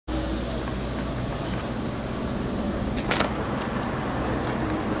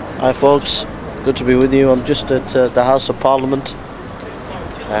Hi folks, good to be with you. I'm just at the House of Parliament,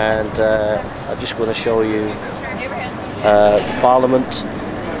 and I'm just going to show you the Parliament,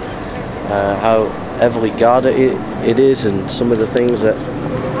 how heavily guarded it is, and some of the things that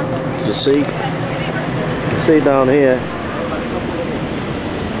you see down here.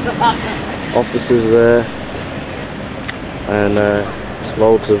 Officers there, and there's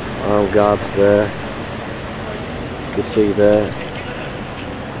loads of armed guards there, you can see there.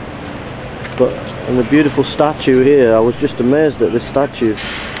 But and the beautiful statue here, I was just amazed at this statue.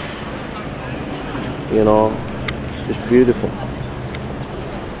 You know, it's just beautiful.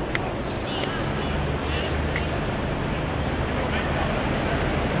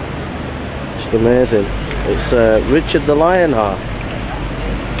 Just amazing. It's Richard the Lionheart. I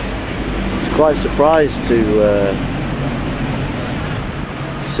was quite surprised to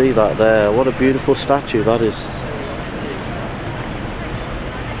see that there. What a beautiful statue that is.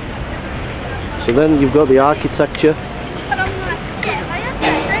 So then you've got the architecture.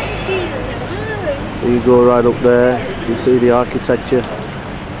 You go right up there, you see the architecture.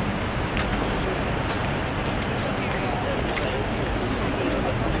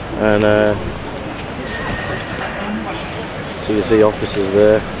 And so you see officers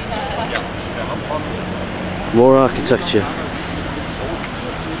there. More architecture.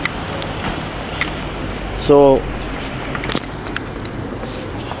 So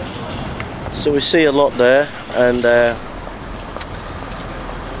we see a lot there, and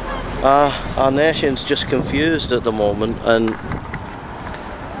our nation's just confused at the moment. And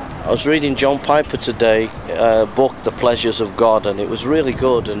I was reading John Piper today, book The Pleasures of God, and it was really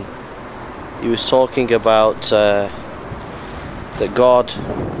good, and he was talking about that God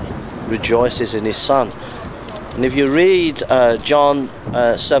rejoices in his Son. And if you read John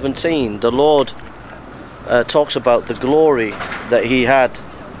 17, the Lord talks about the glory that he had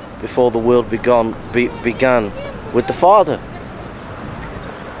before the world began with the Father.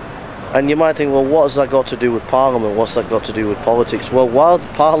 And you might think, well, what has that got to do with Parliament? What's that got to do with politics? Well, while the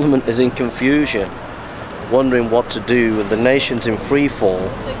Parliament is in confusion, wondering what to do, and the nation's in free fall,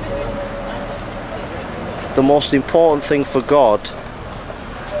 the most important thing for God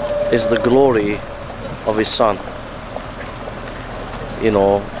is the glory of his Son. You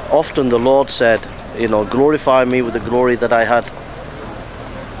know, often the Lord said, you know, glorify me with the glory that I had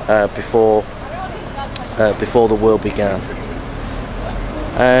before the world began.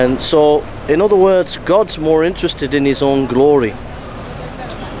 And so, in other words, God's more interested in his own glory,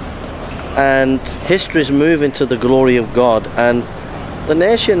 and history's moving to the glory of God. And the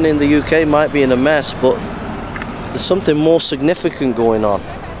nation in the UK might be in a mess, but there's something more significant going on.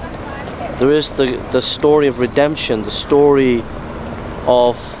 There is the story of redemption, the story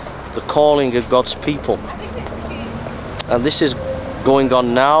of the calling of God's people, and this is going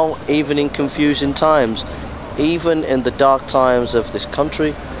on now, even in confusing times, even in the dark times of this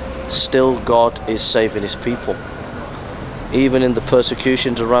country. Still God is saving his people. Even in the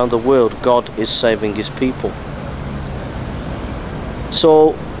persecutions around the world, God is saving his people.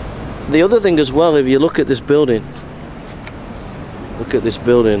 So the other thing as well, if you look at this building,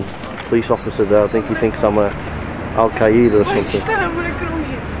 police officer there, I think he thinks I'm a Al-Qaeda or something.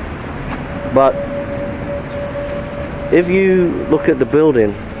 But if you look at the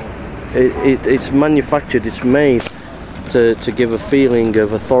building, it's manufactured, it's made to give a feeling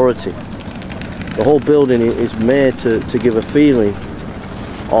of authority. The whole building is made to give a feeling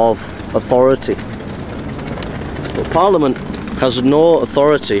of authority. But Parliament has no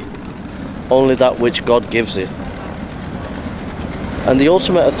authority, only that which God gives it. And the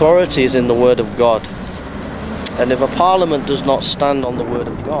ultimate authority is in the Word of God. And if a Parliament does not stand on the Word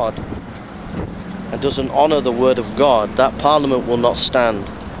of God, and doesn't honour the Word of God, that Parliament will not stand.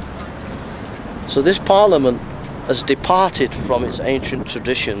 So this Parliament has departed from its ancient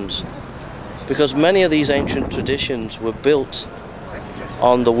traditions, because many of these ancient traditions were built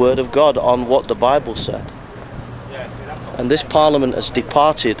on the Word of God, on what the Bible said. And this Parliament has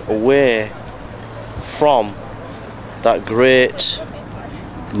departed away from that great,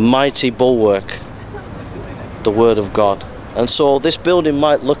 mighty bulwark, the Word of God. And so this building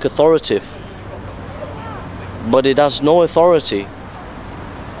might look authoritative, but it has no authority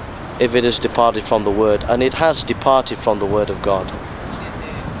if it has departed from the Word. And it has departed from the Word of God.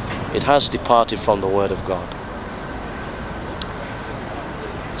 It has departed from the Word of God.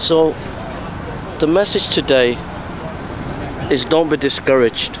 So the message today is, don't be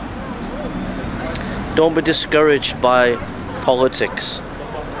discouraged. Don't be discouraged by politics.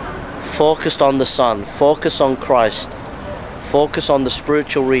 Focus on the Son. Focus on Christ. Focus on the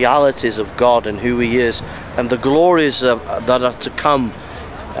spiritual realities of God and who He is, and the glories that are to come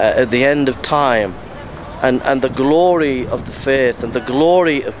at the end of time, and the glory of the faith, and the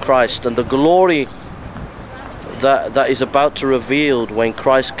glory of Christ, and the glory that is about to revealed when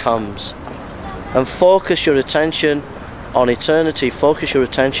Christ comes. And focus your attention on eternity, focus your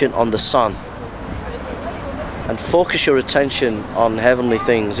attention on the Son, and focus your attention on heavenly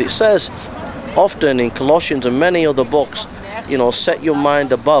things. It says often in Colossians and many other books, you know, set your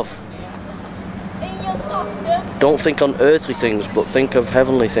mind above. Don't think on earthly things, but think of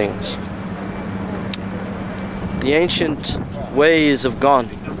heavenly things. The ancient ways have gone.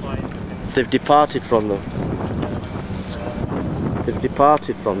 They've departed from them. They've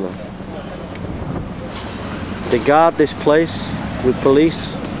departed from them. They guard this place with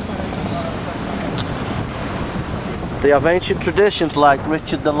police. They have ancient traditions like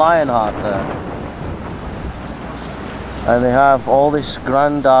Richard the Lionheart there. And they have all this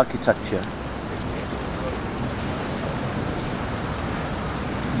grand architecture.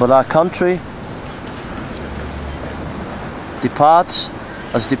 But our country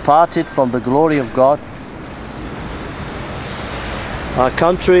has departed from the glory of God. Our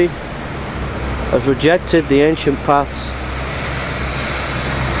country has rejected the ancient paths.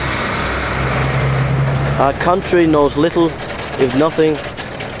 Our country knows little, if nothing,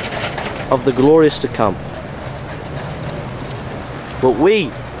 of the glorious to come. But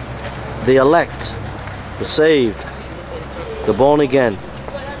we, the elect, the saved, the born again,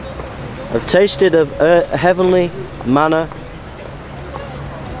 have tasted of heavenly manna,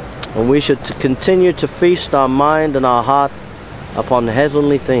 and we should continue to feast our mind and our heart upon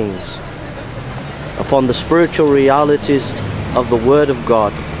heavenly things, upon the spiritual realities of the Word of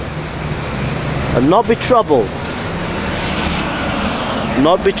God, and not be troubled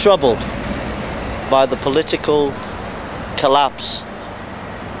by the political collapse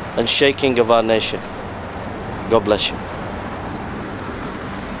and shaking of our nation. God bless you.